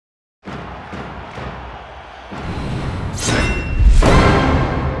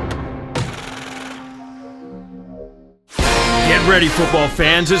ready, football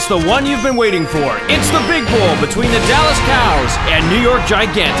fans. It's the one you've been waiting for. It's the big bowl between the Dallas Cows and New York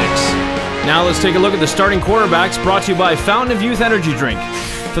Gigantics. Now let's take a look at the starting quarterbacks, brought to you by Fountain of Youth Energy Drink.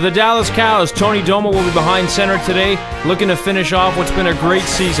 For the Dallas Cows, Tony Domo will be behind center today, looking to finish off what's been a great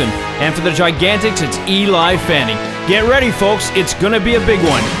season. And for the Gigantics, it's Eli Fanning. Get ready, folks. It's going to be a big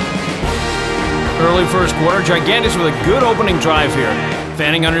one. Early first quarter, Gigantics with a good opening drive here.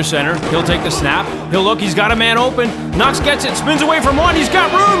 Fanning under center. He'll take the snap. He'll look. He's got a man open. Knox gets it. Spins away from one. He's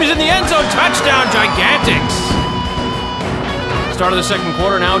got room. He's in the end zone. Touchdown, Gigantics. Start of the second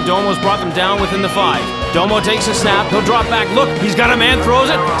quarter now. Domo's brought them down within the 5. Domo takes a snap. He'll drop back. Look. He's got a man.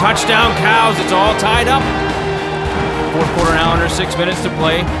 Throws it. Touchdown, Cows. It's all tied up. Fourth quarter now, under 6 minutes to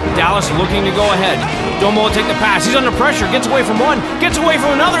play. Dallas looking to go ahead. Domo will take the pass. He's under pressure. Gets away from one. Gets away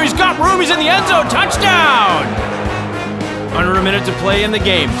from another. He's got room. He's in the end zone. Touchdown! Under a minute to play in the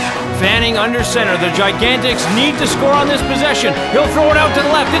game. Fanning under center. The Gigantics need to score on this possession. He'll throw it out to the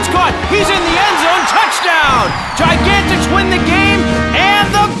left. It's caught. He's in the